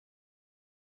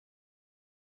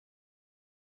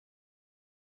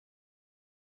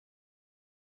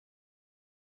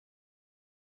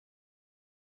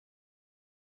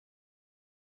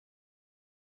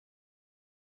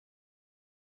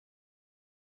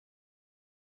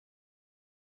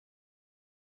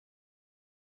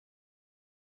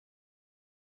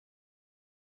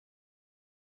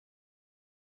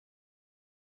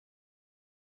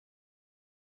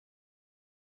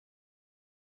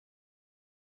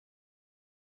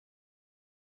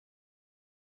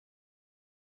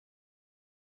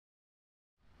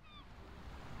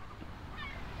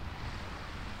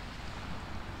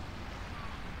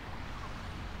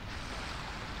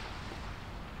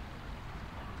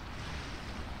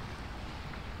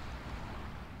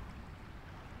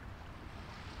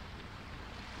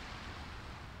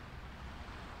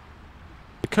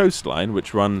coastline,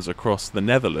 which runs across the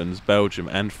Netherlands, Belgium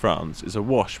and France, is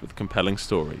awash with compelling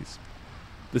stories.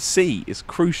 The sea is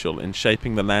crucial in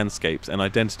shaping the landscapes and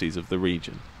identities of the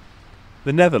region.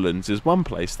 The Netherlands is one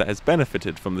place that has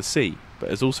benefited from the sea, but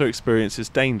has also experienced its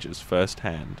dangers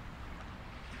firsthand.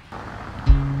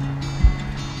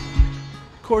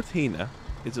 Korthine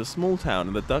is a small town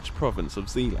in the Dutch province of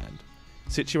Zeeland,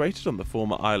 situated on the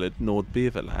former island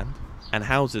Noord-Beverland, and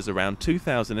houses around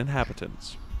 2,000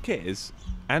 inhabitants. Kees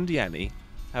and Jannie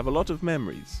have a lot of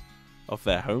memories of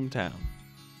their hometown.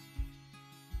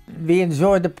 We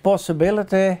enjoyed the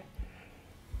possibility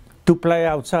to play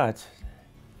outside,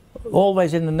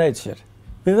 always in the nature.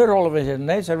 We were always in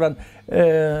nature. When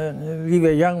we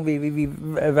were young, we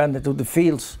went into the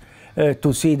fields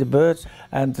to see the birds,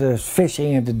 and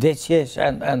fishing in the ditches,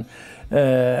 and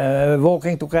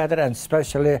walking together, and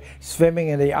especially swimming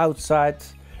in the outside,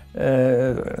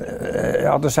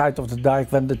 other side of the dike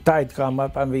when the tide come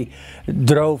up, and we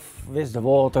drove with the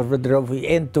water, we drove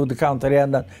into the country,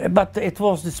 and but it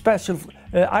was the special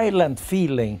island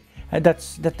feeling, and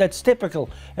that's typical.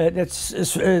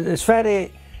 It's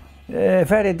very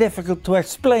very difficult to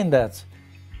explain that.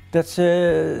 That's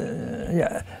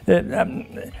yeah.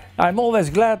 I'm always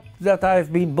glad that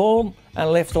I've been born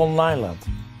and lived on an island.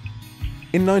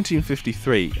 In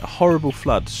 1953, a horrible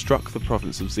flood struck the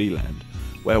province of Zeeland,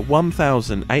 where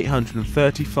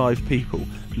 1,835 people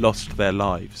lost their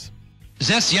lives.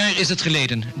 6 jaar is het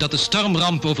geleden dat de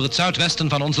stormramp over het zuidwesten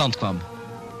van ons land kwam.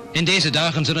 In deze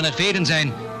dagen zullen er velen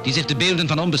zijn die zich de beelden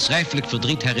van onbeschrijfelijk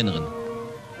verdriet herinneren.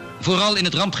 Vooral in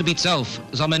het rampgebied zelf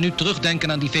zal men nu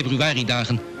terugdenken aan die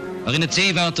februaridagen, waarin het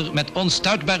zeewater met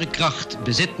onstuitbare kracht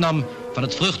bezit nam van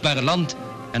het vruchtbare land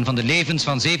en van de levens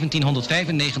van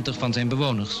 1795 van zijn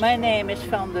bewoners. My name is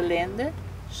Van der Linde,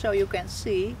 so you can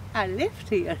see I lived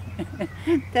here.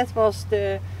 That was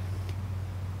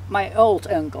my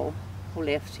old uncle who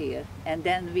lived here, and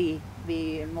then we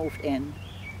moved in.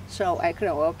 So I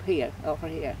grew up here, over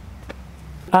here.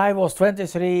 I was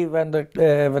 23 when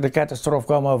the catastrophe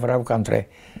came over our country.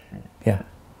 Yeah,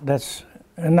 that's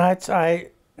a night I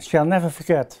shall never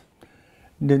forget.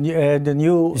 The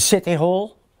new city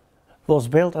hall was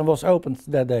built and was opened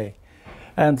that day.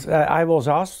 And I was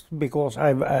asked, because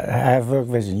I have worked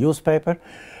with a newspaper,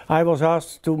 I was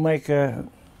asked to make a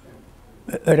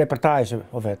reportage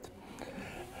of it.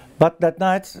 But that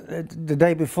night, the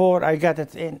day before, I got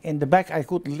it in the back, I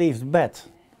couldn't leave the bed.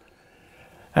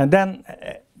 And then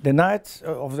the night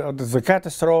of the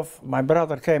catastrophe, my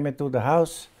brother came into the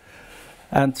house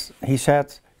and he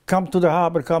said, come to the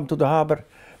harbor,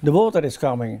 the water is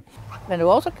coming. When the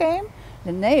water came,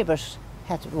 the neighbors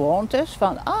had warned us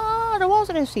van, the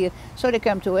water is here. So they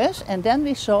came to us, and then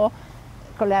we saw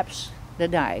collapse the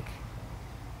dike,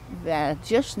 where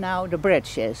just now the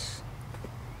bridge is.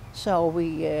 So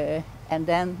and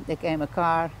then there came a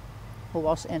car who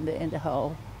was in the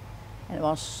hole, and it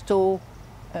was 2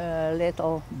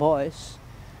 little boys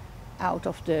out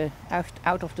of the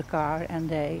car, and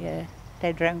they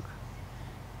drank.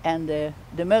 And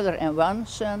the mother and one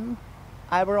son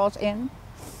I brought in,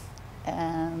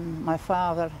 and my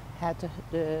father had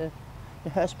the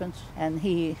husband, and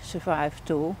he survived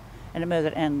too, and the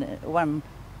mother and one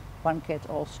kid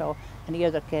also, and the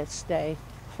other kids, they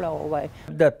flew away.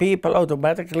 The people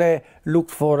automatically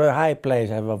looked for a high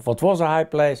place. And what was a high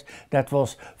place? That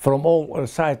was from all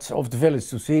sides of the village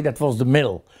to see. That was the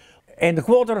mill. In a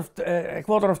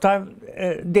quarter of time,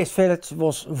 this village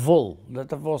was full.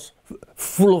 That was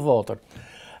full of water,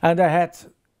 and I had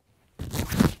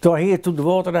to here to the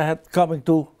water. I had coming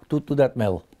to that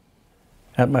mill,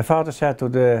 and my father said to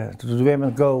the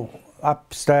women, "Go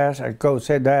upstairs and go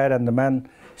sit there, and the men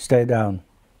stay down."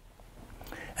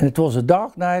 And it was a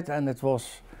dark night, and it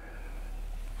was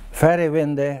very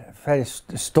windy, very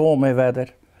stormy weather.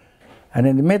 And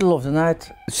in the middle of the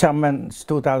night, some men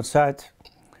stood outside.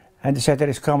 And they said, there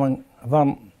is coming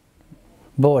one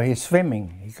boy, he's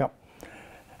swimming.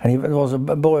 And he was a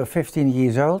boy of 15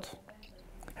 years old.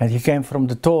 And he came from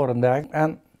the toren there.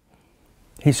 And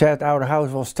he said our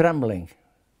house was trembling.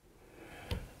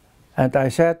 And I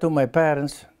said to my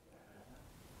parents,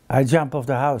 I jump off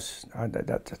the house.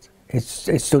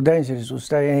 It's too dangerous to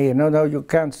stay here. No, you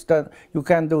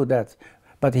can't do that.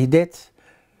 But he did.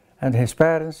 And his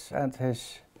parents and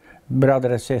his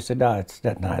brother and sister died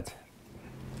that night.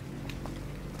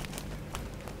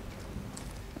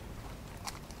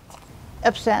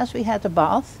 Upstairs we had a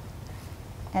bath,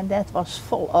 and that was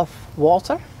full of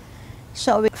water.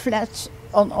 So we fled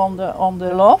on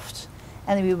the loft,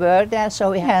 and we were there.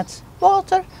 So we had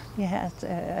water, we had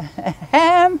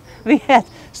ham, we had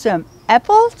some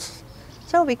apples,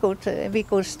 So we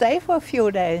could stay for a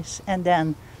few days, and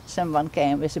then someone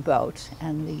came with a boat,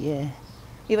 and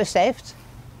we were saved.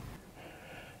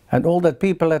 And all that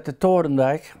people at the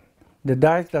Torendijk, the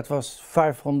dike that was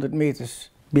 500 meters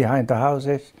behind the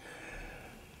houses,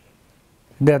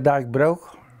 that dike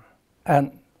broke,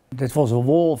 and it was a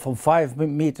wall from 5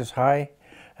 meters high,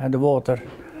 and the water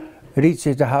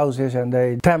reached the houses and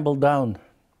they tumbled down.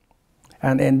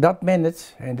 And in that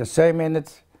minute, in the same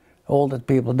minute, all that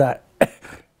people died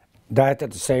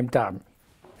at the same time.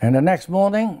 And the next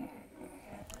morning,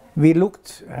 we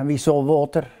looked and we saw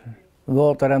water,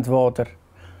 water and water.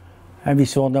 And we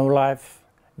saw no life,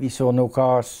 we saw no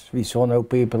cars, we saw no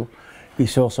people. We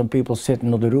saw some people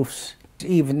sitting on the roofs.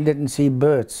 Even didn't see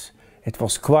birds. It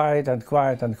was quiet and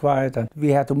quiet and quiet, and we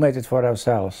had to make it for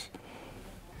ourselves.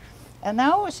 And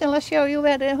now shall I show you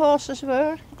where the horses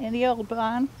were in the old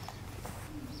barn?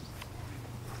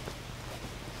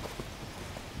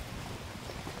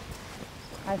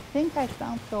 I think I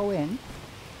can't go in.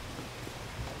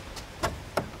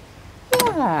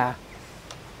 Yeah.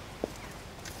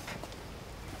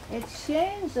 It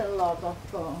changed a lot, of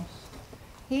course.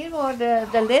 Here were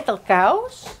the little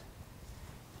cows,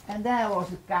 and there was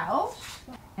the cows,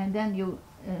 and then you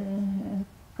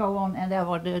go on and there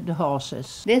were the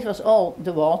horses. This was all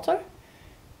the water,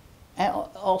 and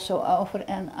also over,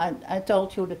 and I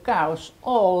told you the cows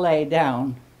all lay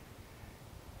down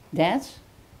dead,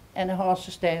 and the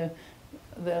horses they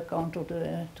were going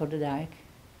to the dike.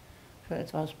 So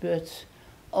it was, but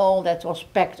all that was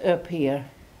packed up here,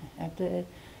 and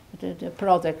the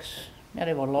products, yeah,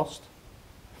 they were lost,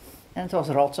 and it was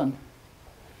rotten.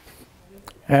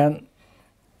 And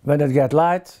when it got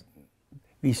light,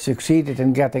 we succeeded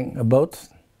in getting a boat,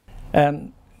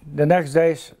 and the next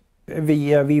days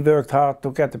we worked hard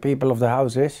to get the people of the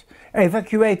houses,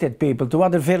 evacuated people to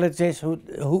other villages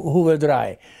who were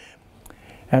dry.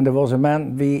 And there was a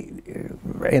man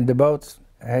in the boat,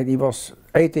 he was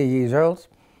 80 years old,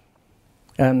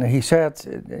 and he sat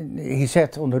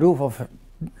on the roof of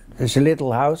his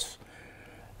little house,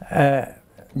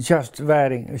 just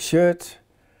wearing a shirt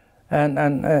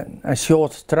and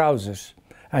short trousers.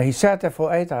 And he sat there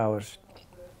for 8 hours.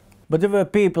 But there were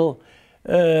people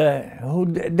who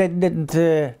didn't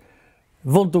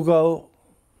want to go,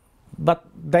 but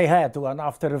they had to, and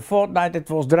after a fortnight it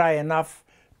was dry enough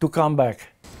to come back.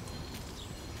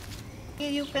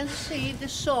 Here you can see the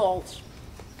salt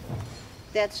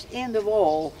that's in the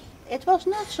wall. It was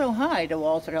not so high, the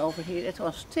water over here, it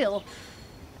was still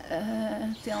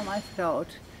till my throat.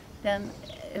 Then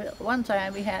one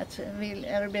time we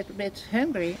were a bit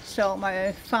hungry, so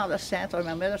my father said, or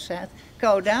my mother said,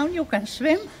 go down, you can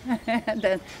swim. And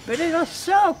then, but it was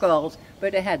so cold.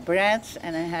 But I had bread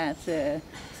and I had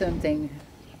something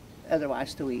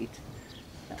otherwise to eat.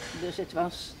 Dus it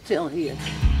was still here.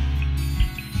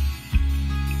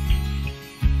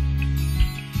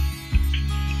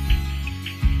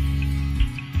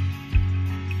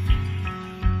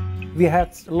 We had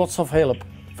lots of help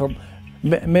from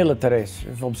militaries,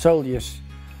 from soldiers,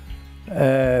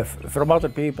 from other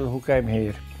people who came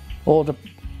here. All the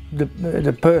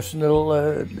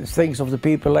personal things of the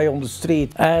people lay on the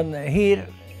street. And here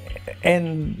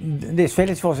in this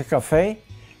village was a café,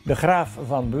 de Graaf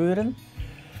van Buren.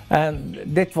 And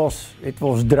it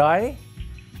was dry.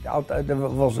 There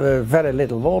was very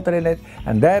little water in it.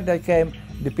 And there they came,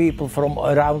 the people from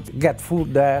around, get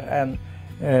food there and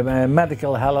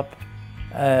medical help,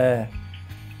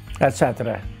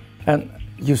 etc. And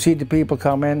you see the people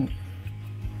come in,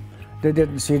 they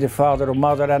didn't see the father or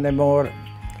mother anymore,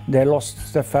 they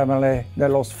lost their family, they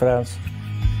lost friends.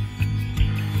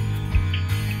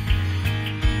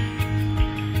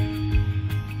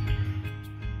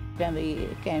 Then we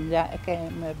came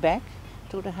back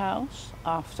to the house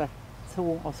after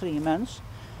 2 or 3 months.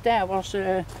 There was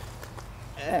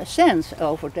sand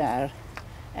over there.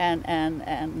 And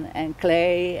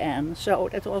clay, and so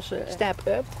that was a step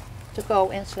up to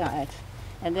go inside.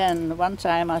 And then one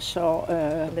time I saw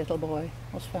a little boy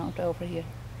was found over here.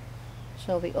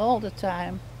 So we all the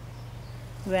time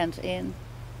went in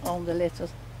on the little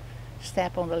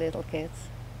step on the little kid.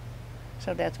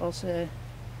 So that was a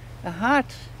hard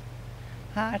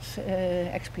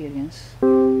experience.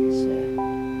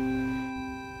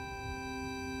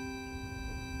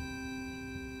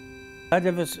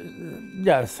 There was,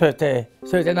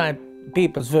 39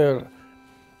 people were,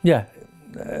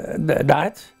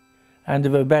 died, and they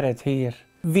were buried here.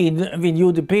 We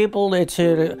knew the people. There's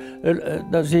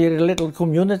here a little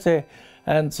community,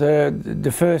 and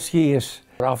the first years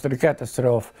after the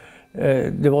catastrophe,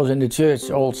 there was in the church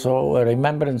also a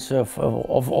remembrance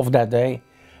of that day,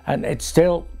 and it's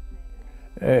still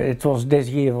it was this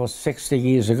year was 60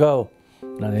 years ago.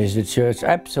 Then is the church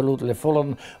absolutely full,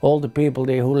 and all the people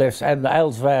there who live and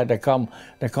elsewhere, they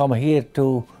come here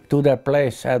to that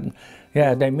place, and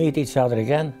yeah, they meet each other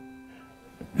again.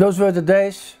 Those were the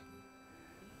days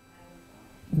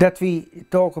that we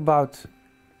talk about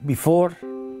before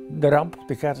the ramp,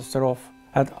 the catastrophe,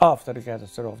 and after the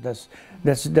catastrophe.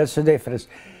 That's the difference.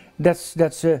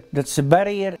 That's a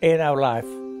barrier in our life.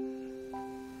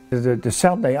 The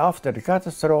Sunday after the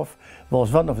catastrophe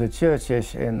was one of the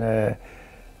churches in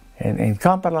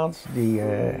Kamperland,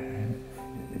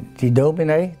 the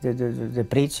dominee, the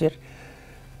preacher.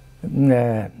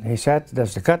 He said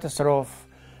that's the catastrophe,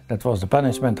 that was the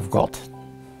punishment of God.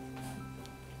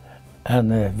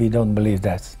 And we don't believe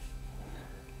that.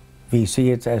 We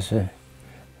see it as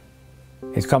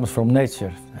it comes from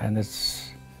nature, and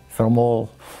it's from all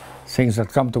things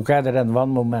that come together in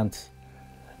one moment.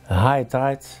 A high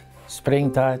tide,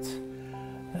 spring tide,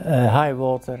 high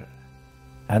water,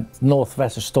 and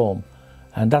northwest storm.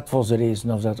 And that was the reason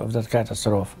of that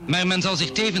catastrophe. Maar men zal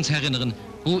zich tevens herinneren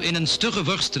hoe in een stugge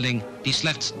worsteling die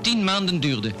slechts 10 maanden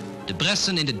duurde, de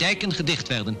bressen in de dijken gedicht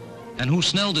werden en hoe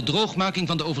snel de droogmaking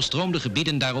van de overstroomde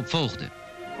gebieden daarop volgde.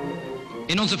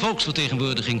 In onze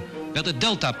volksvertegenwoordiging werd het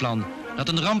Deltaplan, dat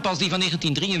een ramp als die van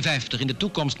 1953 in de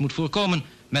toekomst moet voorkomen,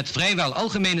 met vrijwel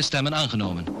algemene stemmen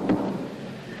aangenomen.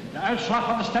 De uitslag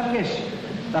van de stemming is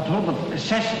dat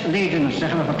 106 leden zich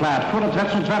hebben verklaard voor het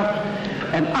wetsontwerp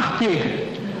en 8 tegen,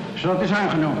 zodat het is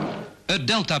aangenomen. Het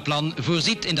Deltaplan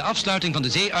voorziet in de afsluiting van de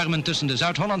zeearmen tussen de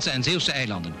Zuid-Hollandse en Zeeuwse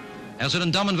eilanden. Er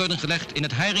zullen dammen worden gelegd in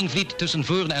het Haringvliet tussen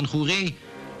Voorne en Goeree,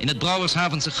 in het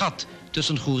Brouwershavense Gat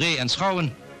tussen Goeree en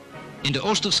Schouwen, in de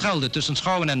Oosterschelde tussen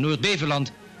Schouwen en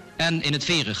Noord-Beveland en in het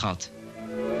Verengat.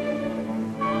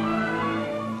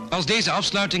 Als deze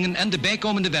afsluitingen en de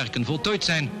bijkomende werken voltooid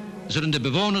zijn, zullen de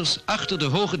bewoners achter de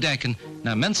hoge dijken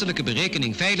naar menselijke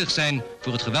berekening veilig zijn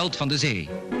voor het geweld van de zee.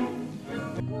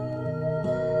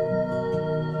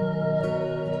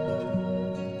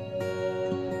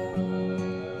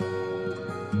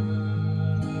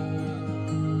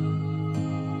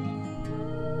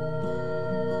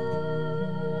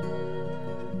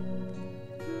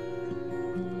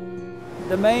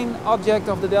 The main object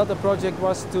of the Delta project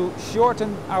was to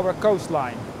shorten our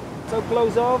coastline. So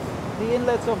close off the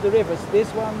inlets of the rivers, this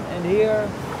one and here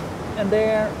and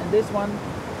there and this one.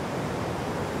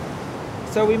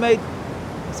 So we made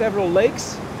several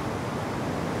lakes,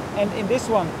 and in this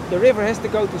one the river has to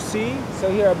go to sea, so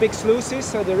here are big sluices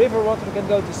so the river water can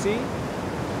go to sea.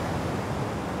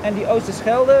 And the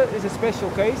Oosterschelde is a special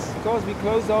case because we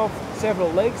closed off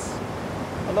several lakes.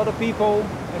 A lot of people,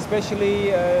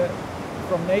 especially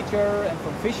from nature and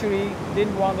from fishery,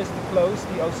 didn't want us to close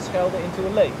the Oosterschelde into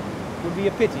a lake. It would be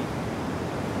a pity.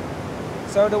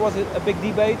 So there was a big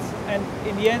debate, and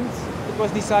in the end it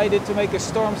was decided to make a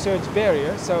storm surge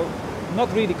barrier. So not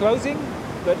really closing,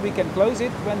 but we can close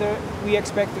it when we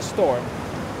expect a storm.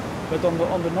 But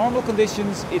on the normal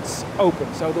conditions it's open,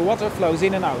 so the water flows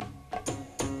in and out.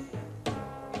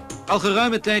 Al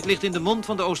geruime tijd ligt in de mond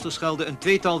van de Oosterschelde een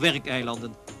tweetal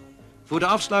werkeilanden. Voor de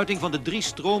afsluiting van de 3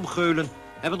 stroomgeulen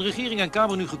hebben regering en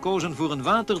Kamer nu gekozen voor een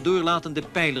waterdoorlatende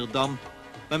pijlerdam,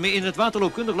 waarmee in het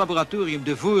waterloopkundig laboratorium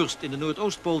De Voorst in de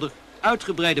Noordoostpolder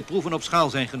uitgebreide proeven op schaal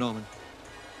zijn genomen.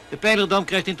 De pijlerdam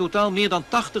krijgt in totaal meer dan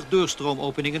 80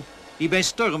 doorstroomopeningen die bij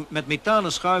storm met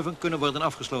metalen schuiven kunnen worden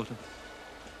afgesloten.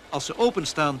 Als ze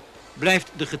openstaan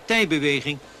blijft de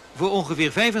getijbeweging voor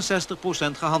ongeveer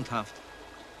 65% gehandhaafd.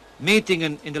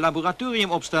 Metingen in de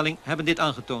laboratoriumopstelling hebben dit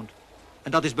aangetoond.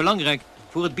 En dat is belangrijk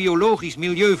voor het biologisch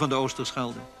milieu van de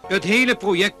Oosterschelde. Het hele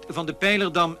project van de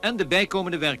pijlerdam en de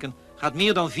bijkomende werken gaat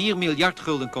meer dan 4 miljard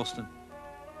gulden kosten.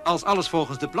 Als alles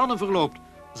volgens de plannen verloopt,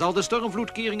 zal de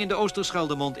stormvloedkering in de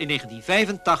Oosterscheldemond in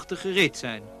 1985 gereed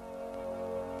zijn.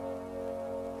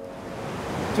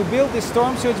 To build this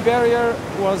storm surge barrier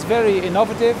was very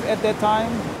innovative at that time.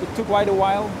 It took quite a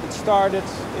while. It started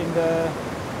in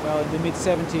the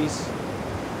mid-70s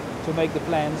to make the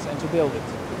plans and to build it.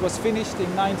 It was finished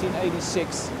in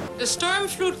 1986. De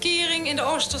stormvloedkering in de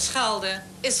Oosterschelde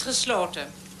is gesloten.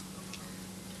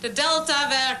 De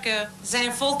deltawerken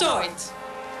zijn voltooid.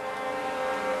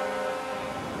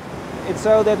 It's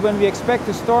so that when we expect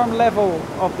a storm level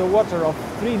of the water of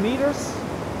 3 meters,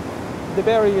 the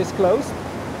barrier is closed.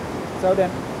 So then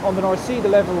on the North Sea the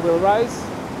level will rise,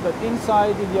 but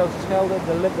inside in the Oosterschelde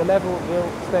the level will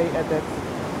stay at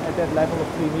that level of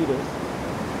 3 meters.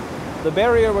 The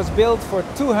barrier was built for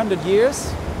 200 years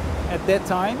at that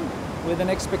time, with an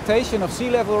expectation of sea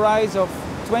level rise of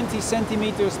 20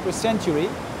 centimeters per century.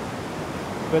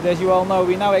 But as you all know,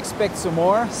 we now expect some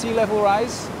more sea level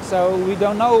rise, so we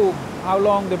don't know how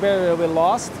long the barrier will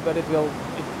last, but it will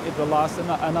last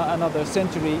another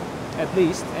century at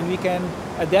least, and we can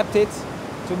adapt it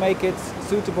to make it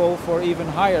suitable for even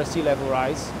higher sea level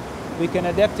rise. We can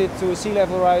adapt it to a sea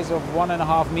level rise of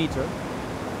 1.5 meters.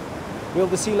 Will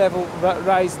the sea level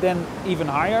rise then even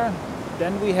higher?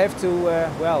 Then we have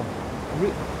to,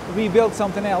 rebuild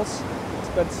something else.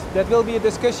 But that will be a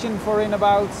discussion for in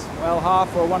about,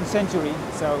 half or 1 century.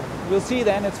 So we'll see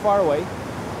then, it's far away.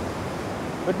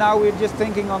 But now we're just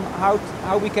thinking on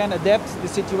how we can adapt the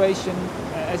situation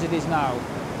as it is now.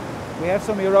 We have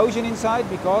some erosion inside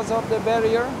because of the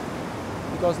barrier,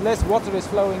 because less water is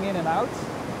flowing in and out.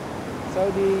 So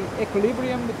the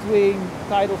equilibrium between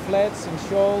tidal flats and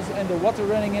shoals and the water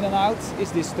running in and out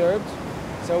is disturbed.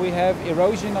 So we have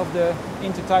erosion of the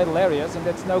intertidal areas, and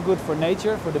that's no good for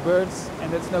nature, for the birds,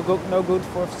 and that's no good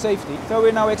for safety. So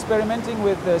we're now experimenting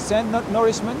with sand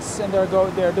nourishments, and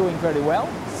they're doing very well.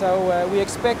 So we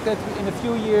expect that in a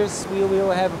few years we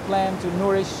will have a plan to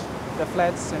nourish the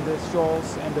flats and the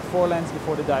shoals and the forelands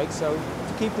before the dike, so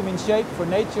to keep them in shape for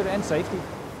nature and safety.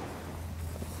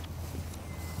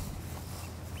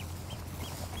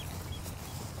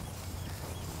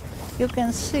 You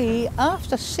can see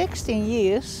after 60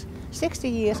 years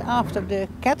after the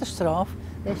catastrophe,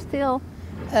 they still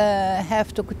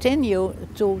have to continue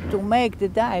to make the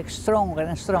dike stronger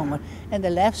and stronger. And the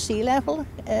left sea level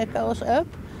goes up,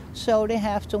 so they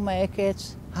have to make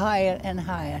it higher and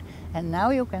higher. And now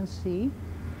you can see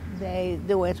they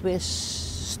do it with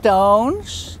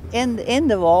stones in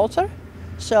the water,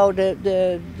 so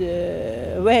the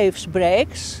waves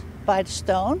breaks by the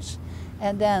stones,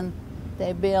 and then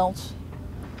they built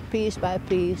piece by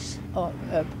piece up.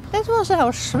 That was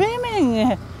our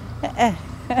swimming, a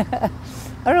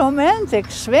romantic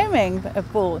swimming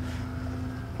pool.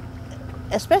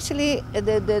 Especially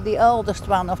the oldest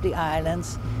one of the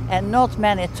islands, and not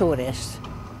many tourists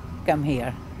come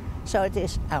here. So it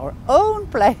is our own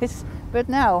place, but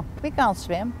now we can't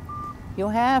swim. You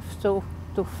have to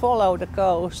follow the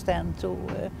coast and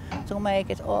to make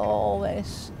it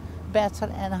always better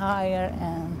and higher,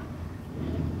 and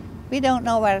we don't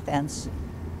know where it ends.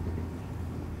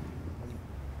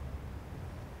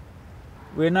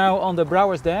 We're now on the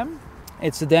Brouwers Dam.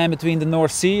 It's the dam between the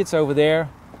North Sea, it's over there,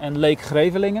 and Lake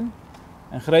Grevelingen.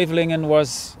 And Grevelingen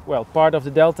was, part of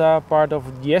the delta, part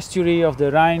of the estuary of the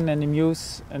Rhine and the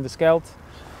Meuse and the Scheldt.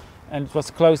 And it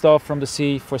was closed off from the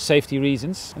sea for safety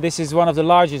reasons. This is one of the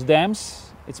largest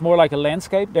dams. It's more like a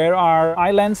landscape. There are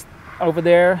islands over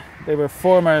there. They were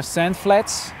former sand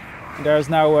flats. There is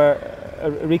now a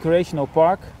recreational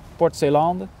park, Port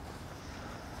Zeeland.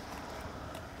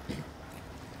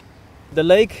 The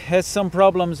lake has some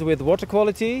problems with water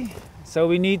quality, so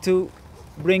we need to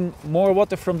bring more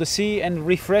water from the sea and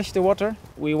refresh the water.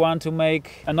 We want to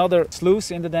make another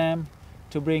sluice in the dam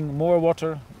to bring more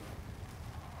water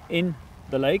in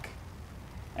the lake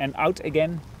and out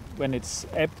again when it's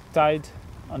ebb tide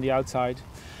on the outside.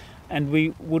 And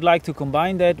we would like to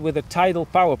combine that with a tidal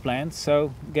power plant,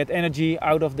 so get energy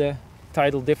out of the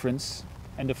tidal difference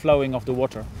and the flowing of the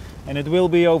water. And it will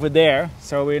be over there,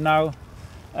 so we're now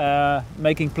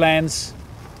making plans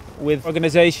with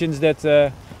organizations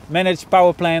that manage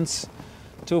power plants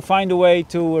to find a way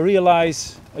to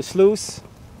realize a sluice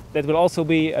that will also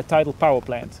be a tidal power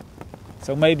plant.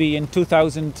 So maybe in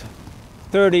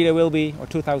 2030 there will be, or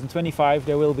 2025,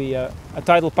 there will be a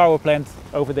tidal power plant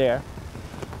over there.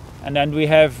 And then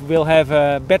we'll have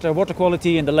a better water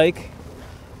quality in the lake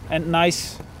and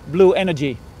nice blue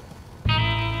energy.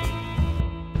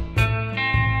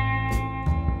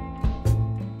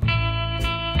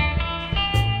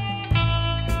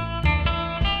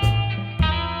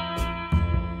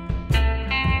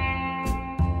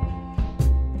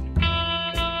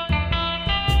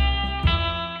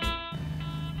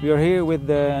 We are here with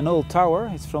an old tower.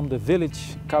 It's from the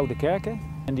village Koudekerke.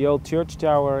 And the old church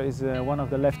tower is one of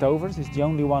the leftovers. It's the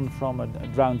only one from a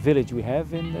drowned village we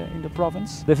have in the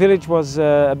province. The village was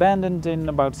abandoned in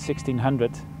about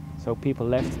 1600. So people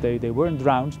left, they weren't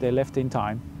drowned, they left in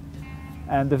time.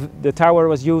 And the tower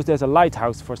was used as a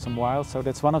lighthouse for some while, so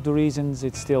that's one of the reasons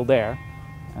it's still there.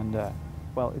 And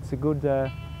it's a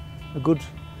good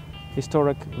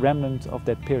historic remnant of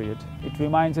that period. It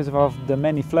reminds us of the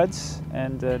many floods,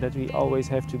 and that we always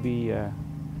have to be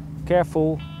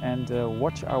careful and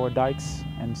watch our dikes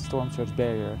and storm surge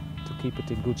barrier to keep it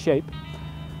in good shape.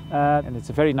 And it's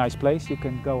a very nice place. You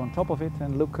can go on top of it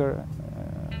and look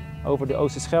over the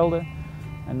Oosterschelde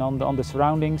and on the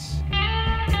surroundings.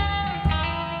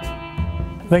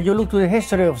 When you look to the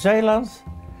history of Zeeland,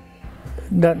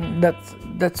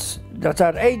 that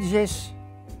our age is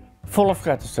full of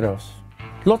catastrophes.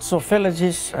 lots of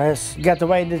villages has get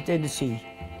away in the sea.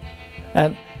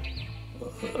 And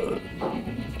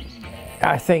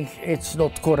I think it's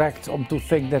not correct to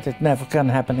think that it never can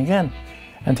happen again.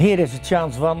 And here is a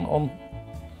chance, one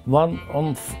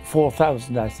on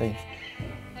 4,000, I think.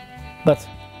 But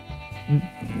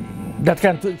that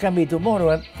can be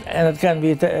tomorrow, and it can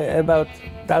be about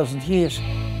 1,000 years.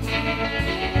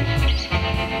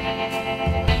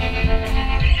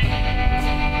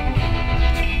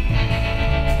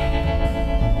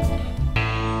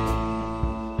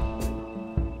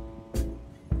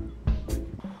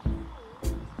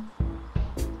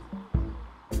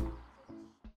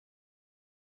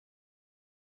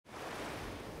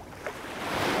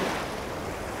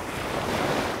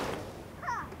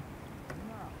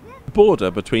 The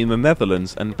border between the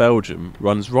Netherlands and Belgium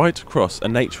runs right across a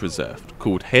nature reserve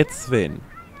called Het Zwin.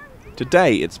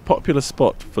 Today it's a popular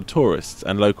spot for tourists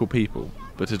and local people,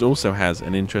 but it also has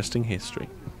an interesting history.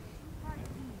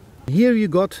 Here you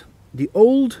got the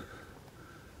old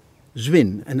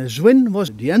Zwin, and a Zwin was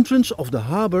the entrance of the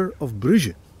harbour of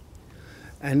Bruges.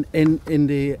 And in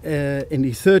the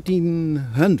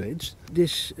 1300s,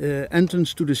 this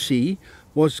entrance to the sea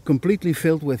was completely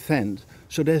filled with sand.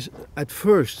 So there's, at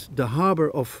first, the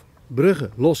harbour of Brugge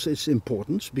lost its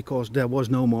importance because there was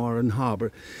no more a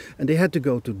harbour, and they had to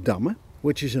go to Damme,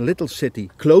 which is a little city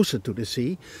closer to the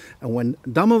sea. And when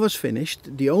Damme was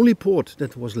finished, the only port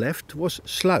that was left was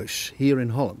Sluis here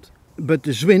in Holland. But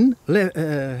the Zwin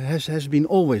has been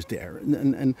always there,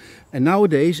 and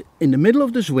nowadays in the middle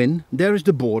of the Zwin there is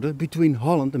the border between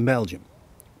Holland and Belgium,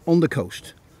 on the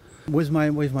coast. With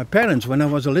my parents, when I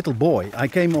was a little boy, I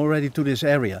came already to this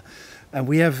area, and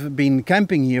we have been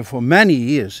camping here for many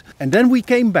years. And then we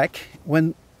came back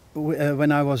when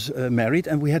I was married,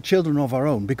 and we had children of our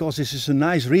own, because this is a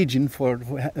nice region for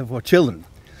children.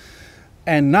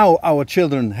 And now our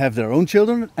children have their own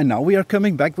children, and now we are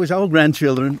coming back with our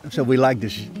grandchildren, so we like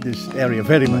this area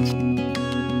very much.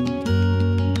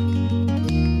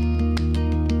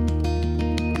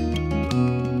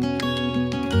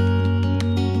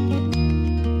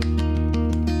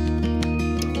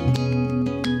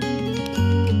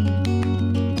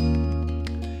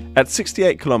 At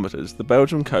 68 kilometres, the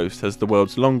Belgian coast has the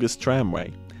world's longest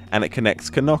tramway, and it connects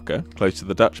Knokke, close to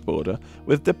the Dutch border,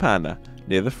 with De Panne,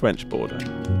 near the French border.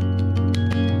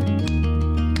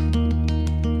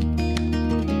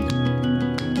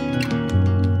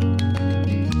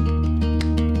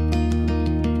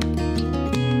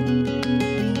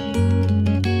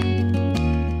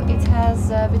 It has,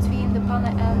 between De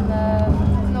Panne and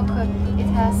Knokke, it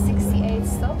has 68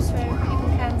 stops where people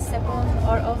can step on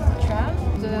or off the tram.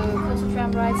 The coastal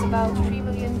tram rides about 3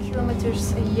 million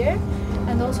kilometers a year,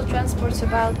 and also transports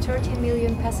about 13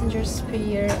 million passengers per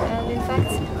year. And in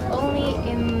fact, only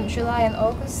in July and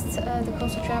August, the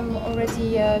coastal tram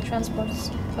already transports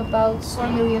about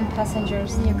 4 million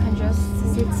passengers. You can just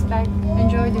sit back,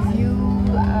 enjoy the view.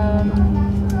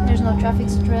 There's no traffic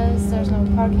stress, there's no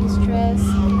parking stress.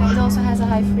 It also has a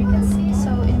high frequency,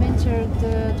 so in winter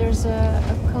there's a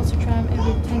coastal tram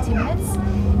every 20 minutes.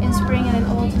 In spring and in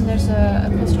autumn there's a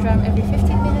coastal tram every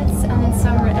 15 minutes, and in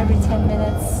summer every 10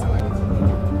 minutes.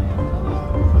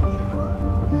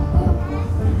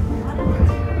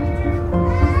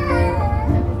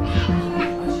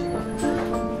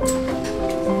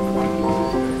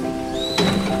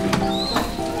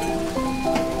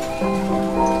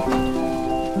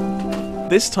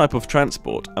 This type of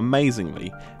transport,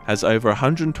 amazingly, has over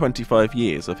 125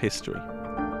 years of history.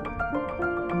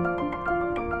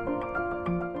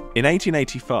 In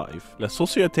 1885, La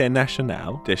Société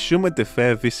Nationale des Chemins de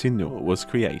Fer Vicinaux was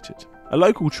created, a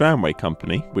local tramway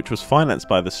company which was financed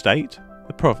by the state,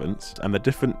 the province, and the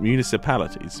different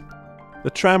municipalities. The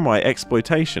tramway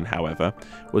exploitation, however,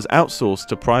 was outsourced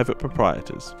to private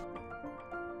proprietors.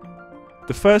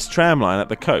 The first tramline at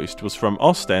the coast was from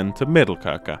Ostend to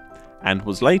Middelkerke, and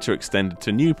was later extended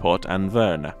to Newport and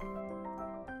Veurne.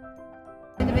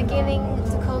 In the beginning,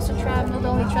 the coastal tram not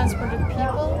only transported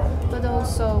people, but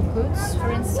also goods,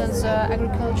 for instance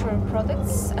agricultural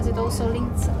products, as it also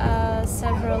linked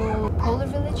several polar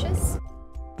villages.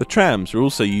 The trams were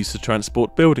also used to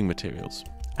transport building materials.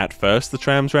 At first the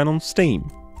trams ran on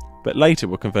steam, but later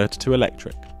were converted to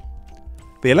electric.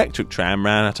 The electric tram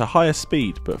ran at a higher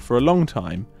speed, but for a long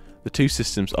time the two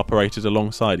systems operated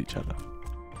alongside each other.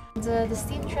 The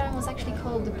steam tram was actually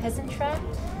called the peasant tram,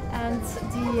 and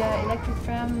the electric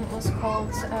tram was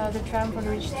called the tram for the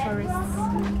rich tourists.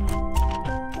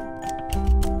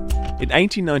 In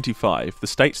 1895, the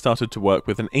state started to work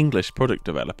with an English product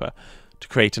developer to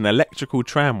create an electrical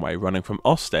tramway running from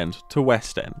Ostend to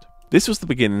West End. This was the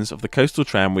beginnings of the coastal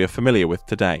tram we are familiar with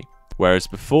today, Whereas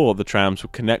before the trams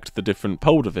would connect the different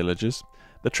polder villages,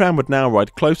 the tram would now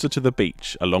ride closer to the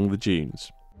beach along the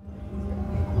dunes.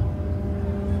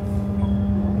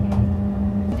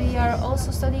 We are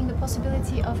also studying the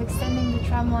possibility of extending the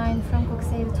tram line from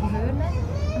Gonçalves to Zeeland.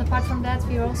 And apart from that,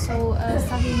 we are also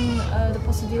studying the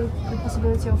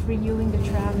possibility of renewing the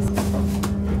trams.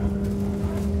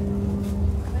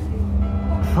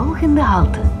 Volgende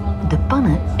halte, de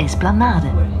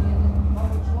Panne-Esplanade.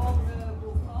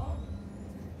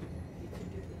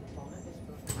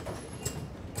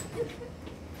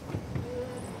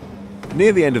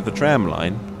 Near the end of the tram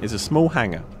line is a small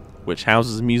hangar, which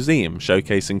houses a museum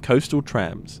showcasing coastal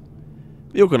trams.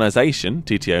 The organisation,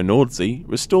 TTO Noordzee,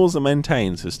 restores and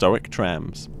maintains historic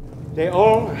trams. They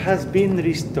all has been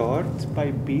restored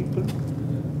by people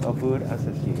of our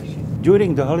association.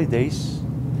 During the holidays,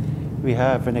 we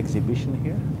have an exhibition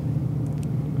here,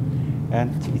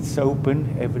 and it's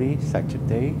open every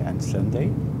Saturday and Sunday,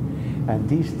 and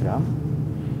these trams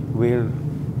will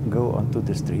go onto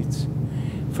the streets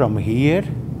from here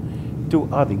to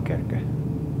Adinkerke.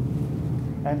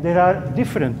 And there are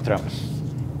different trams.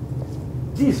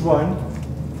 This one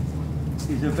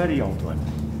is a very old one.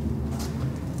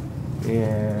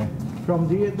 From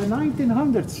the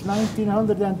 1900s,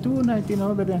 1902,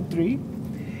 1903.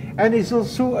 And it's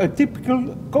also a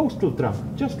typical coastal tram,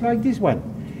 just like this one.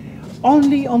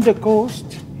 Only on the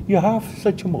coast you have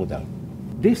such a model.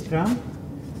 This tram,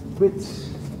 with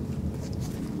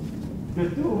the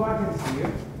two wagons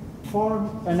here, form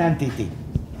an entity.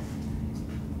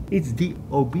 It's the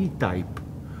OB type.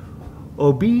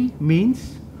 OB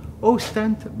means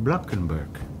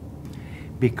Oostend-Blankenburg,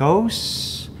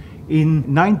 because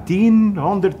in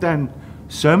 1900 and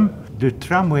some, the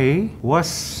tramway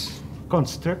was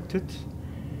constructed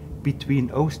between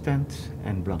Oostend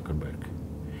and Blankenburg.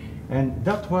 And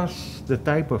that was the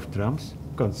type of trams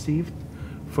conceived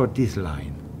for this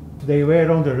line. They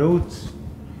were on the road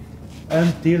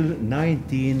until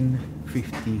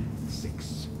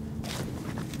 1956.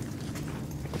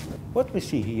 What we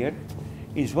see here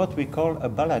is what we call a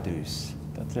baladeuse.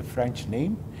 That's a French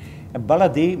name. And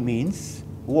balade means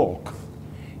walk.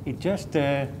 It's just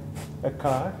a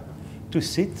car to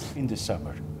sit in the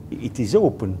summer. It is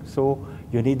open, so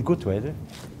you need good weather.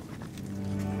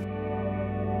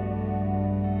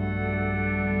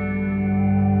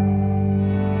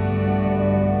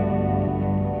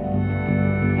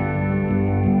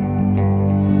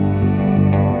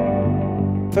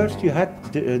 First you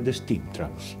had the steam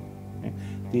trams.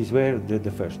 These were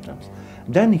the first trams.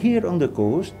 Then here on the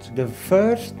coast, the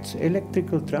first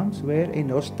electrical trams were in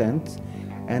Ostend,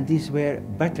 and these were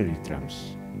battery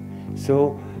trams.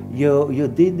 So you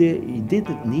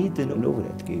didn't need an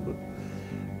overhead cable.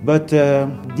 But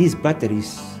these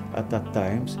batteries at that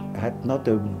time had not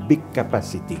a big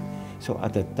capacity. So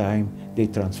at that time they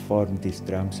transformed these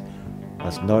trams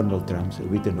as normal trams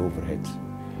with an overhead.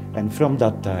 And from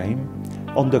that time,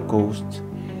 on the coast,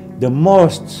 the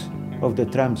most of the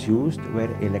trams used were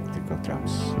electrical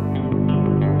trams.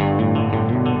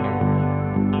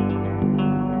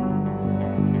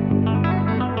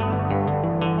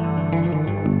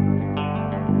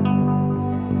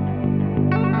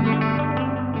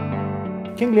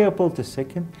 King Leopold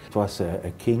II was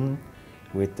a king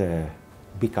with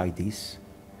big ideas.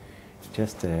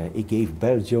 He gave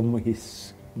Belgium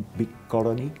his big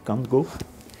colony, Congo.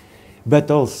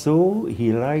 But also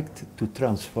he liked to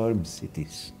transform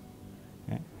cities.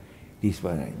 These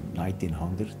were in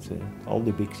 1900, all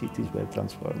the big cities were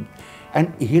transformed.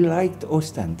 And he liked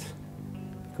Ostend,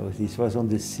 because this was on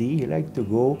the sea, he liked to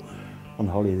go on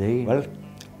holiday. Well,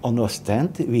 on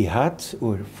Ostend we had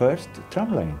our first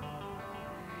tram line.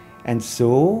 And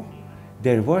so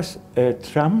there was a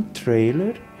tram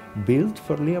trailer built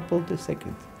for Leopold II.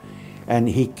 And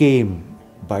he came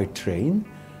by train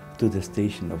to the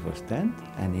station of Ostend,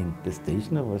 and in the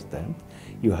station of Ostend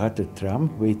you had a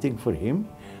tram waiting for him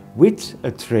with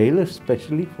a trailer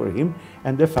specially for him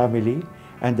and the family,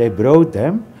 and they brought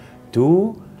them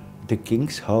to the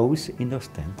king's house in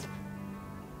Ostend.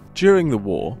 During the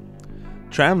war,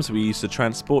 trams were used to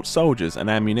transport soldiers and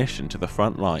ammunition to the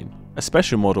front line. A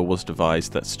special model was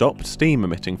devised that stopped steam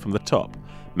emitting from the top,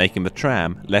 making the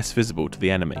tram less visible to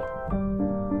the enemy.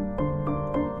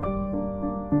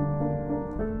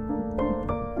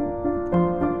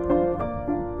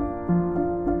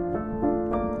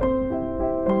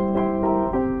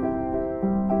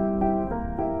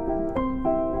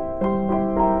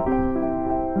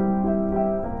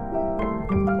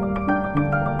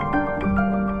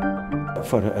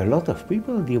 For a lot of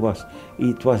people, it was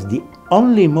the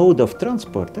only mode of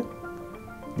transport.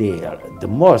 The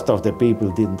most of the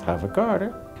people didn't have a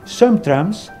car. Some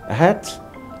trams had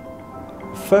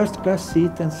first class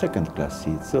seat and second class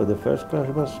seat, so the first class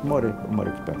was more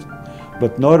expensive.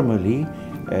 But normally,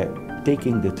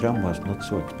 taking the tram was not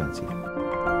so expensive.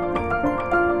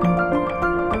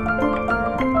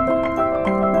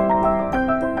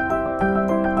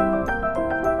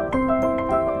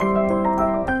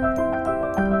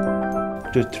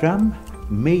 The tram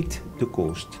made the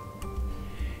coast.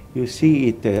 You see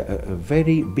it a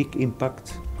very big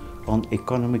impact on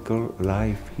economical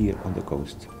life here on the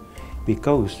coast,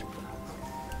 because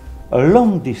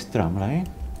along this tram line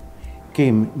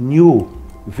came new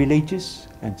villages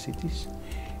and cities,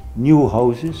 new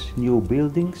houses, new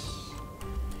buildings,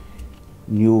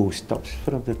 new stops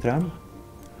from the tram.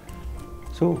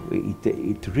 So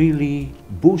it really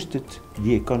boosted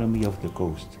the economy of the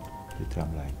coast, the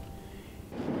tram line.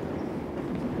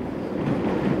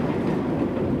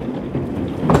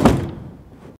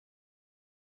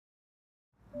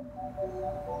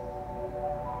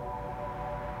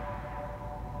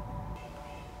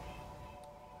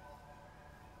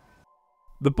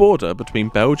 The border between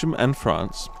Belgium and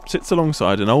France sits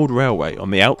alongside an old railway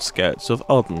on the outskirts of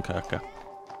Oudekerke.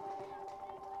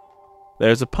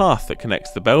 There is a path that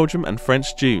connects the Belgium and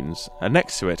French dunes, and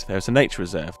next to it there is a nature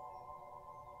reserve.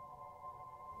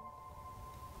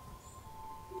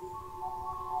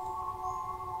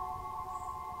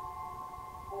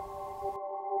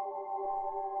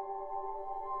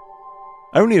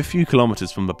 Only a few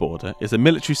kilometres from the border is a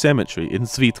military cemetery in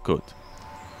Zweetkoot.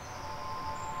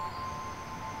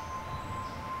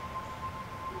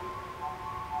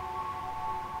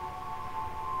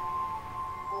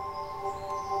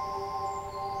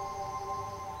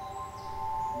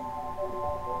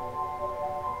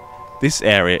 This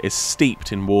area is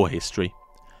steeped in war history.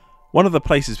 One of the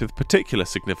places with particular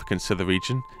significance to the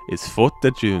region is Fort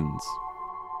de Dunes.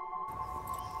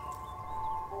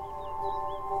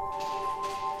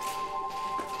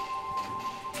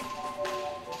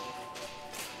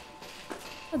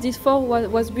 This fort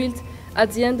was built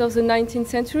at the end of the 19th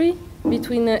century,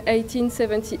 between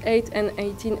 1878 and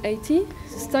 1880.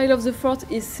 The style of the fort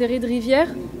is Serré de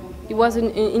Rivière. He was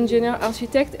an engineer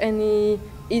architect, and he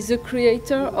is the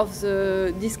creator of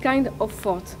this kind of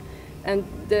fort. And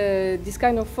this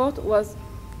kind of fort was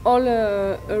all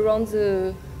around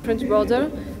the French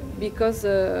border, because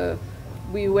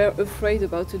we were afraid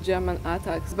about the German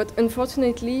attacks. But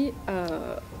unfortunately,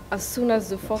 as soon as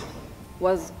the fort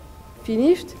was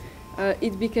finished,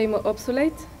 it became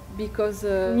obsolete, because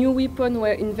new weapons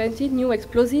were invented, new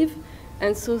explosives,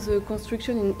 and so the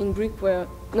construction in brick were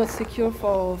not secure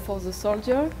for the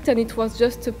soldier. And it was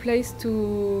just a place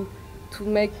to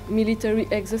make military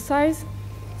exercise.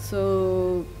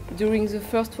 So during the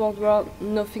First World War,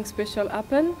 nothing special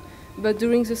happened. But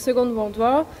during the Second World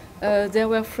War, there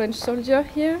were French soldiers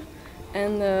here,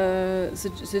 and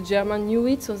the Germans knew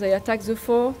it, so they attacked the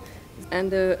fort,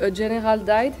 and a general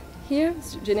died here,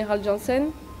 General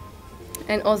Janssen,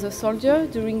 and other soldiers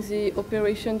during the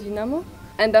Operation Dynamo.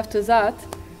 And after that,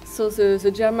 so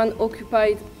the Germans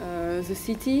occupied the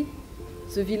city,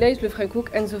 the village, Le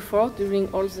Willcock, and the fort during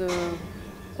all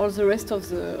the rest of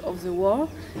the war.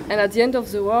 And at the end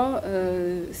of the war,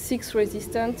 6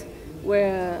 resistants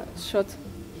were shot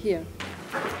here.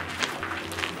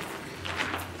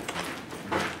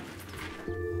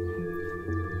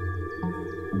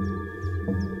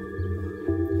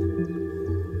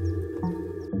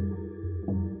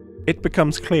 It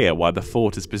becomes clear why the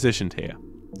fort is positioned here.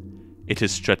 It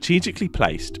is strategically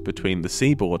placed between the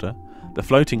sea border, the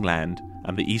floating land,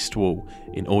 and the east wall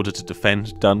in order to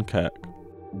defend Dunkirk.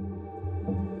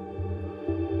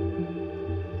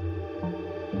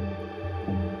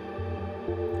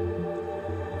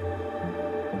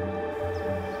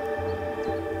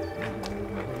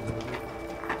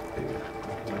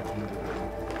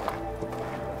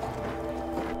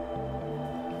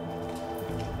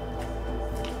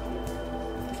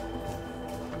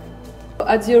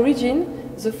 At the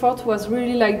origin, the fort was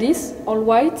really like this, all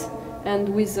white and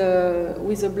with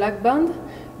a black band.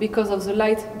 Because of the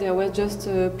light, there was just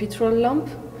a petrol lamp,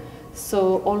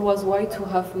 so all was white to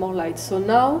have more light. So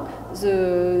now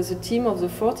the team of the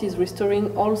fort is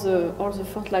restoring all the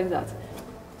fort like that.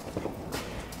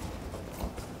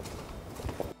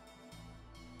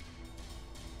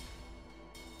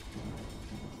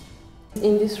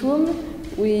 In this room,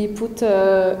 we put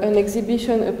an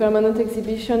exhibition, a permanent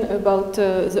exhibition about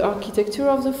the architecture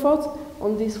of the fort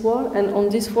on this wall, and on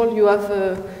this wall you have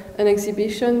an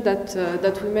exhibition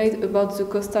that we made about the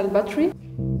coastal battery.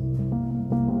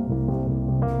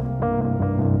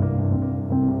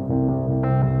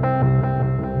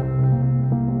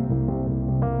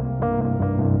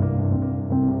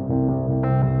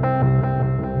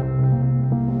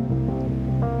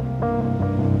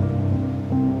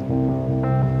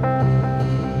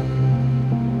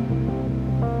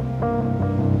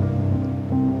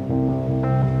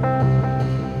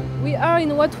 are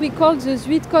in what we call the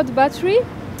Willcock battery.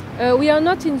 We are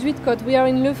not in Willcock, we are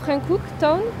in Le Francouk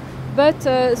town, but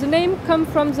the name comes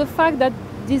from the fact that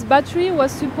this battery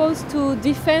was supposed to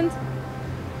defend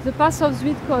the pass of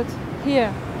Willcock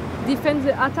here, defend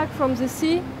the attack from the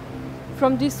sea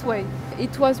from this way.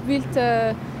 It was built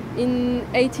in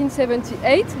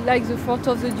 1878, like the Fort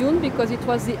of the Dune, because it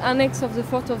was the annex of the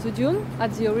Fort of the Dune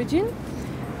at the origin.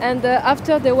 And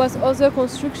after there was other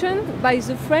construction by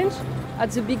the French at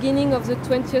the beginning of the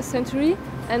 20th century,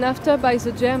 and after by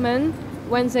the German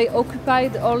when they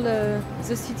occupied all the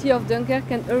city of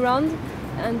Dunkirk and around,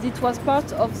 and it was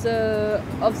part of the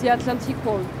Atlantic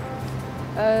Wall.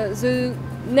 The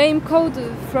name code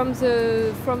from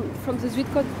the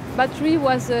Willcock battery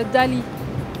was Dali.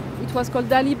 It was called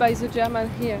Dali by the German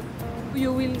here.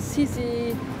 You will see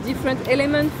the different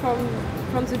elements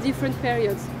from the different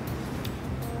periods.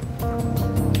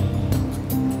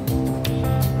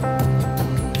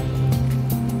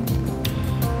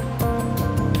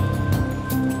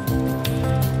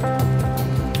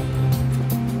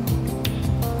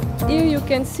 Here you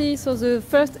can see the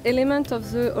first element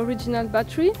of the original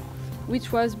battery,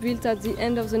 which was built at the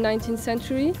end of the 19th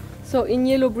century. So in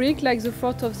yellow brick, like the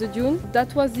Fort of the Dune,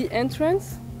 that was the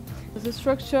entrance. The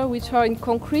structure, which are in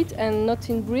concrete and not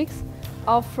in bricks,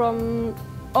 are from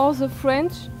or the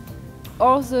French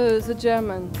or the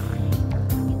German.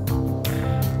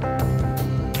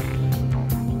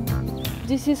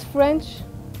 This is French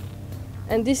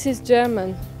and this is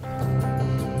German.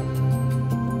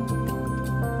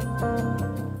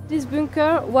 This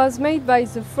bunker was made by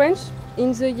the French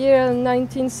in the year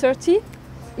 1930.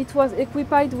 It was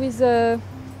equipped with a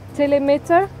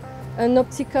telemeter, an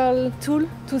optical tool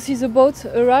to see the boats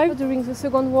arrive during the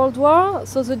Second World War.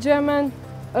 So the Germans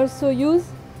also used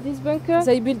this bunker.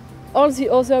 They built all the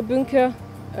other bunkers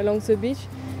along the beach.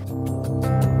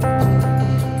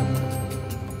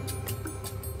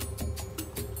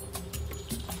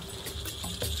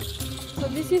 So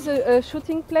this is a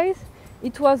shooting place.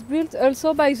 It was built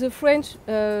also by the French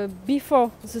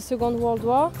before the Second World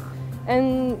War,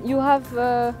 and you have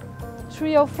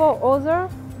 3 or 4 other,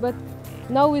 but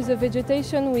now with the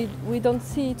vegetation we don't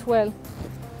see it well.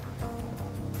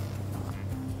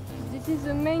 This is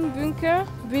the main bunker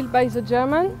built by the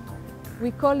German. We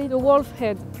call it a wolf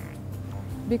head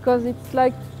because it's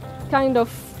like kind of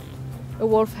a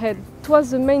wolf head. It was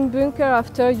the main bunker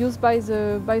after used by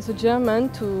the German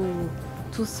to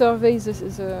survey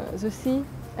the sea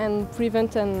and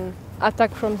prevent an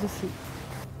attack from the sea.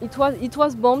 It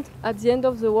was bombed at the end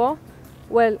of the war.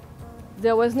 Well,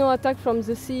 there was no attack from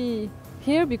the sea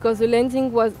here because the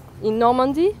landing was in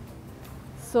Normandy.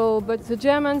 But the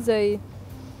Germans, they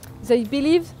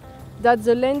believed that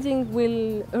the landing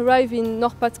will arrive in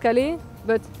Nord-Pas-de-Calais,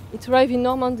 but it arrived in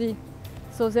Normandy.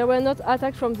 So there were not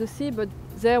attacks from the sea, but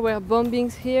there were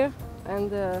bombings here,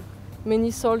 and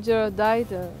many soldiers died.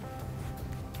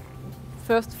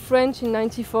 First French in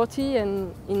 1940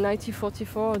 and in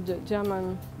 1944 the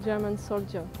German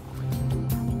soldier.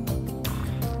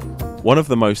 One of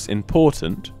the most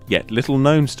important, yet little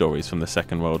known stories from the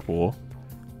Second World War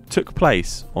took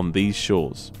place on these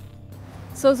shores.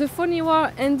 So the funny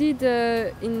war ended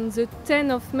in the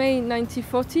 10th of May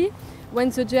 1940 when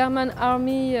the German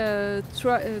army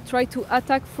tried to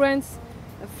attack France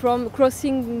from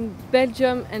crossing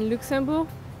Belgium and Luxembourg.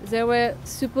 They were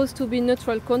supposed to be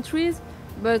neutral countries,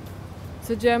 but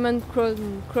the Germans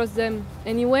crossed them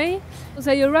anyway.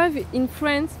 They arrived in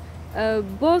France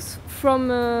both from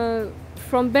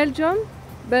Belgium,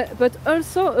 but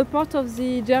also a part of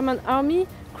the German army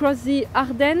crossed the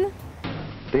Ardennes.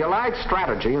 The Allied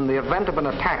strategy in the event of an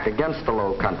attack against the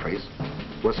Low Countries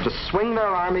was to swing their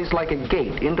armies like a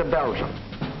gate into Belgium,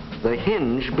 the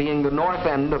hinge being the north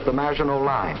end of the Maginot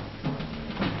Line.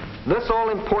 This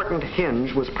all-important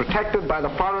hinge was protected by the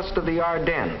forest of the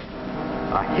Ardennes,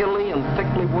 a hilly and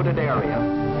thickly wooded area,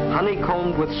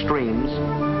 honeycombed with streams,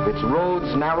 its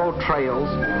roads narrow trails,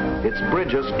 its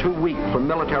bridges too weak for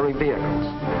military vehicles.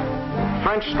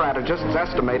 French strategists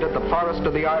estimated the forest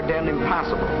of the Ardennes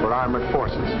impassable for armored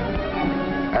forces.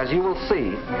 As you will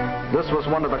see, this was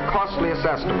one of the costliest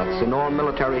estimates in all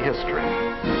military history.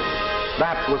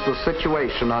 That was the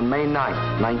situation on May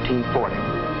 9, 1940.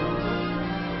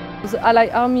 The Allied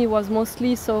army was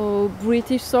mostly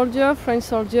British soldier, French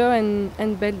soldier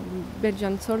and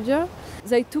Belgian soldier.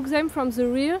 They took them from the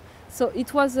rear, so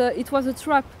it was a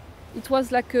trap. It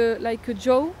was like a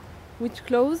jaw which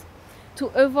closed to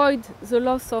avoid the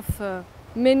loss of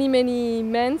many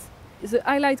men. The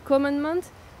Allied commandment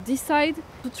decide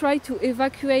to try to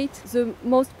evacuate the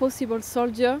most possible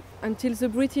soldier until the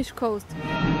British coast.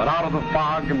 But out of the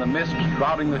fog and the mist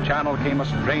shrouding the channel came a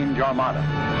strange armada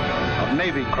of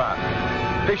navy craft,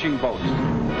 fishing boats,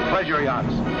 pleasure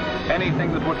yachts,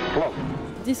 anything that would float.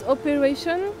 This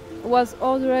operation was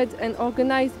ordered and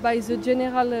organized by the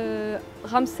General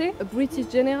Ramsay, a British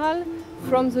general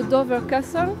from the Dover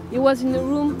Castle. He was in a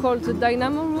room called the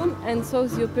Dynamo Room, and so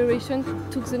the operation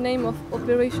took the name of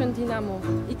Operation Dynamo.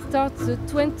 It started the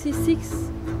 26th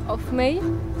of May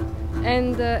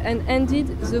and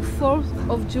ended the 4th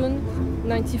of June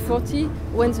 1940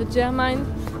 when the Germans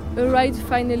arrived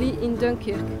finally in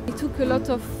Dunkirk. It took a lot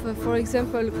of, for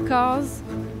example, cars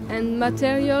and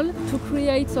material to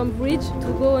create some bridge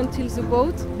to go until the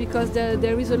boat, because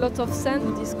there is a lot of sand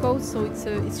in this coast, so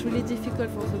it's really difficult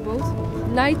for the boat.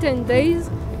 Night and days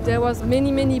there was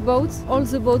many boats, all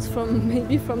the boats from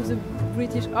maybe from the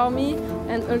British Army,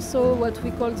 and also what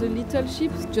we call the little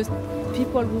ships, just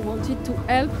people who wanted to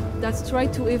help, that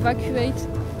tried to evacuate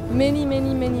many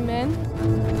men.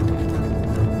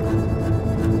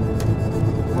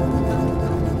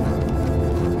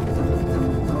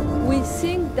 We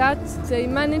think that they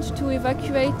managed to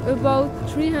evacuate about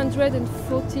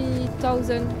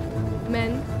 340,000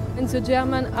 men, and the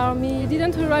German army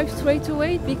didn't arrive straight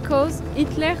away because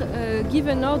Hitler gave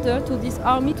an order to this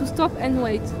army to stop and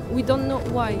wait. We don't know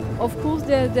why. Of course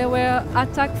there were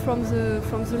attacks from the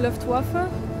Luftwaffe,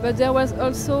 but there was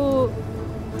also,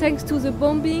 thanks to the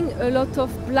bombing, a lot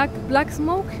of black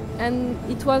smoke, and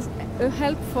it was a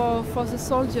help for the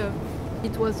soldier.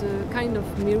 It was a kind of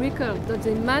miracle that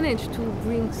they managed to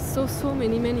bring so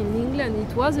many men in England.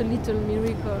 It was a little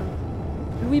miracle.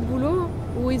 Louis Boulot,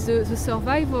 who is the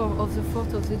survivor of the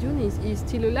 4th of June, is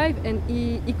still alive, and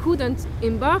he couldn't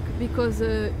embark because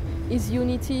his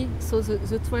unity, so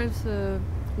the 12th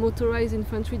Motorized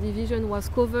Infantry Division, was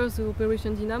covered the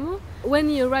Operation Dynamo. When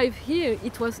he arrived here,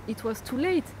 it was too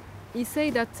late. He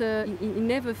said that he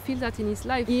never felt that in his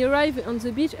life. He arrived on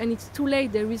the beach and it's too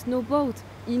late, there is no boat.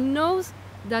 He knows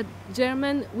that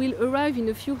Germans will arrive in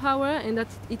a few hours and that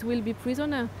it will be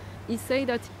prisoner. He said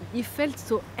that he felt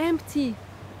so empty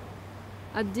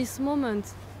at this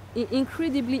moment,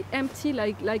 incredibly empty,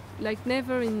 like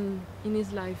never in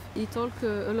his life. He talked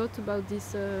a lot about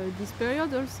this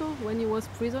period also, when he was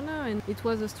prisoner, and it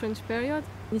was a strange period.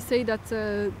 He said that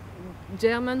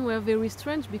Germans were very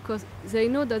strange because they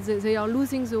know that they are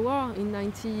losing the war in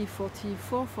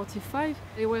 1944-45.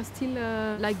 They were still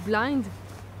like blind.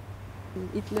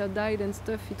 Hitler died and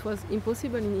stuff. It was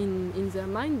impossible in their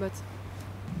mind. But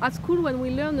at school, when we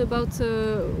learn about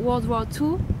World War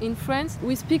II in France,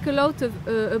 we speak a lot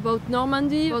about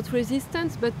Normandy, about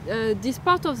resistance, but this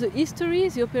part of the history,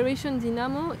 the Operation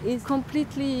Dynamo, is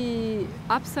completely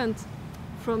absent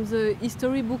from the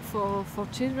history book for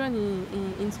children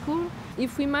in school.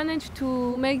 If we manage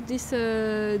to make this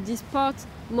part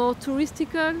more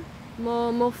touristical,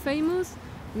 more famous,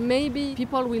 maybe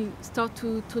people will start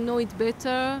to know it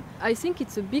better. I think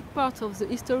it's a big part of the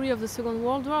history of the Second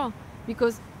World War,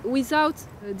 because without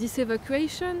this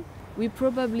evacuation, we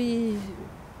probably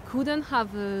couldn't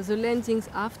have the landings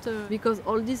after, because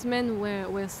all these men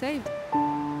were saved.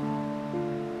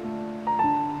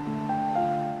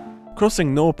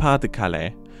 Crossing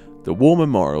Nord-Pas-de-Calais, the war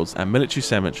memorials and military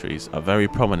cemeteries are very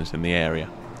prominent in the area.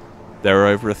 There are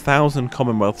over 1,000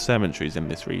 Commonwealth cemeteries in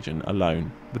this region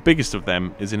alone. The biggest of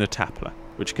them is in Etaples,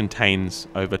 which contains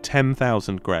over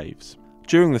 10,000 graves.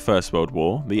 During the First World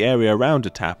War, the area around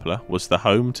Etaples was the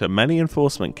home to many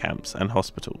enforcement camps and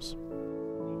hospitals.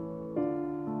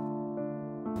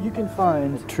 You can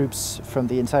find troops from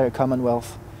the entire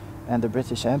Commonwealth and the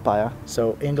British Empire.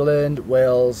 So England,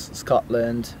 Wales,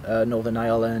 Scotland, Northern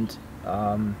Ireland,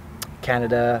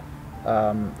 Canada,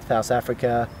 South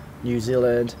Africa, New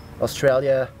Zealand,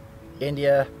 Australia,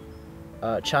 India,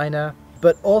 China,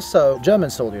 but also German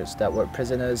soldiers that were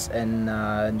prisoners and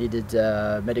needed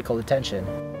medical attention.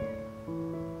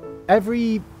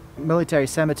 Every military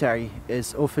cemetery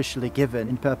is officially given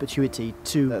in perpetuity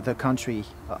to the country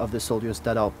of the soldiers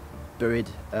that are buried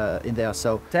in there.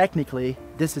 So technically,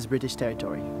 this is British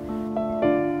territory.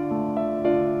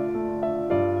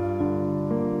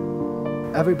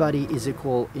 Everybody is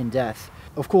equal in death.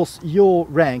 Of course, your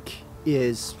rank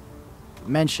is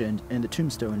mentioned in the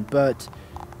tombstone, but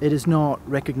it is not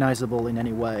recognizable in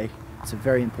any way. It's a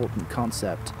very important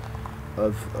concept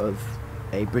of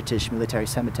a British military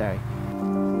cemetery.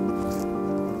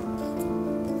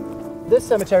 This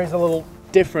cemetery is a little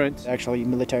different. Actually,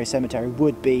 military cemetery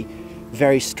would be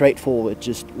very straightforward,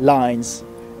 just lines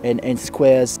and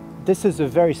squares. This is a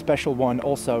very special one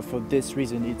also for this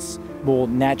reason. It's more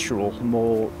natural,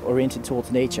 more oriented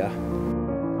towards nature.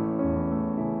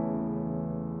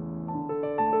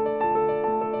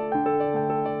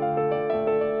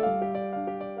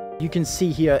 You can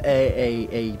see here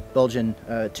a Belgian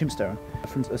tombstone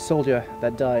from a soldier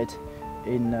that died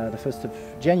in the 1st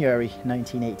of January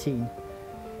 1918.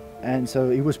 And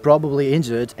so he was probably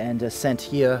injured and sent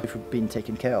here for being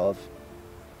taken care of.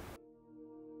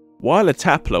 While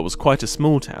Etaples was quite a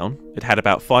small town, it had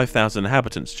about 5,000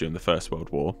 inhabitants during the First World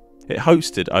War. It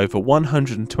hosted over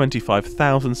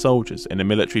 125,000 soldiers in a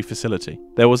military facility.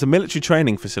 There was a military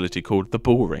training facility called the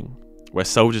Bullring, where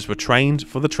soldiers were trained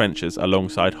for the trenches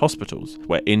alongside hospitals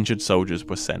where injured soldiers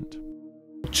were sent.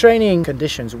 Training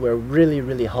conditions were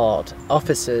really hard.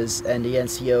 Officers and the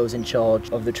NCOs in charge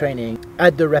of the training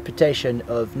had the reputation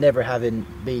of never having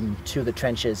been to the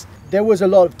trenches. There was a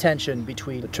lot of tension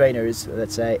between the trainers,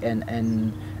 let's say, and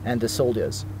the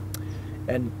soldiers.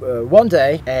 And one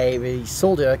day a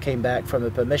soldier came back from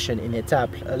a permission in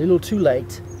Etaples a little too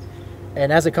late,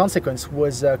 and as a consequence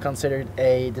was considered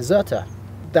a deserter.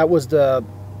 That was the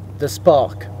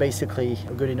spark, basically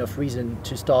a good enough reason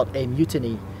to start a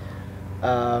mutiny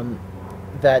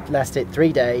that lasted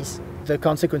 3 days. The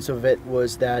consequence of it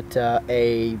was that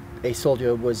a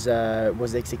soldier was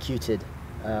executed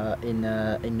in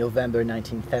November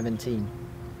 1917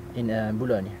 in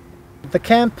Boulogne. The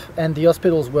camp and the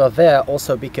hospitals were there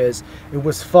also because it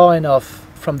was far enough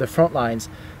from the front lines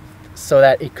so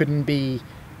that it couldn't be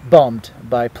bombed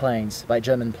by planes, by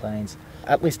German planes.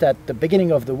 At least at the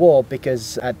beginning of the war,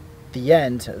 because at the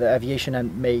end the aviation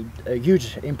had made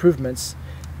huge improvements,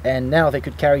 and now they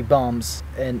could carry bombs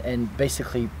and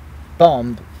basically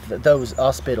bomb those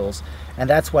hospitals. And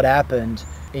that's what happened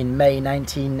in May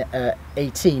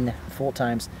 1918 4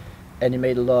 times, and it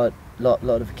made a lot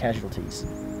of casualties.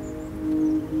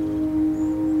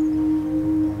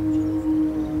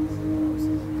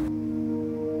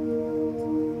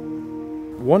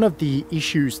 One of the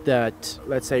issues that,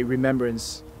 let's say,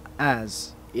 remembrance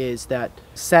has is that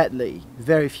sadly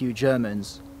very few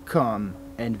Germans come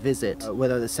and visit,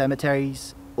 whether the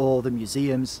cemeteries or the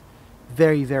museums.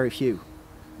 Very few.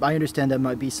 I understand there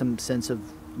might be some sense of,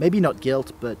 maybe not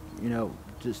guilt, but you know,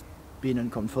 just being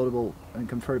uncomfortable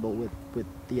with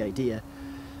the idea.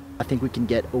 I think we can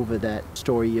get over that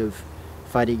story of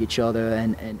fighting each other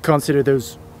and consider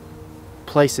those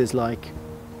places like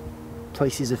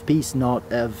places of peace, not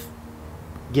of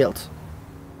guilt.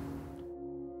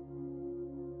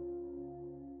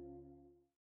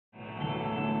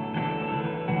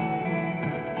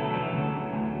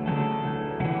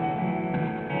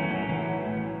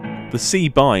 The sea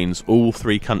binds all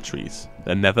 3 countries,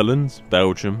 the Netherlands,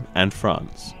 Belgium and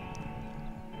France.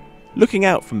 Looking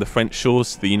out from the French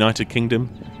shores to the United Kingdom,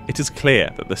 it is clear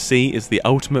that the sea is the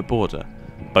ultimate border,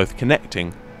 both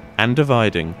connecting and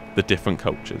dividing the different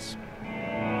cultures.